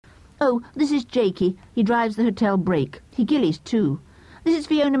"Oh, this is Jakey. He drives the hotel brake. He gillies too. This is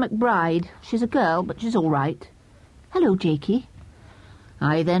Fiona McBride. She's a girl, but she's all right." "Hello, Jakey."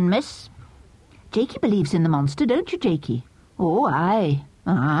 "Aye then, miss. Jakey believes in the monster, don't you, Jakey?" "Oh, aye,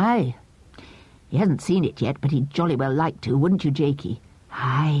 aye." "He hasn't seen it yet, but he'd jolly well like to, wouldn't you, Jakey?"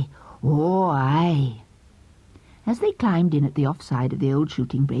 "Aye, oh, aye." As they climbed in at the offside of the old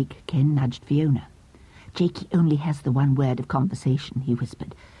shooting brake, Ken nudged Fiona. "Jakey only has the one word of conversation," he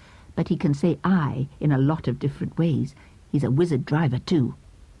whispered, "but he can say aye in a lot of different ways. He's a wizard driver too."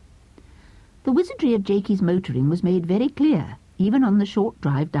 The wizardry of Jakey's motoring was made very clear, even on the short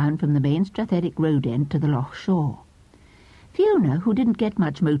drive down from the main Stratherick road end to the loch shore. Fiona, who didn't get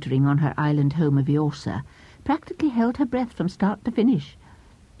much motoring on her island home of Eorsa, practically held her breath from start to finish.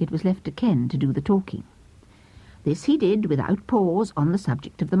 It was left to Ken to do the talking. This he did without pause on the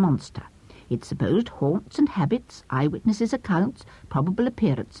subject of the monster, its supposed haunts and habits, eyewitnesses' accounts, probable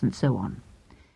appearance, and so on.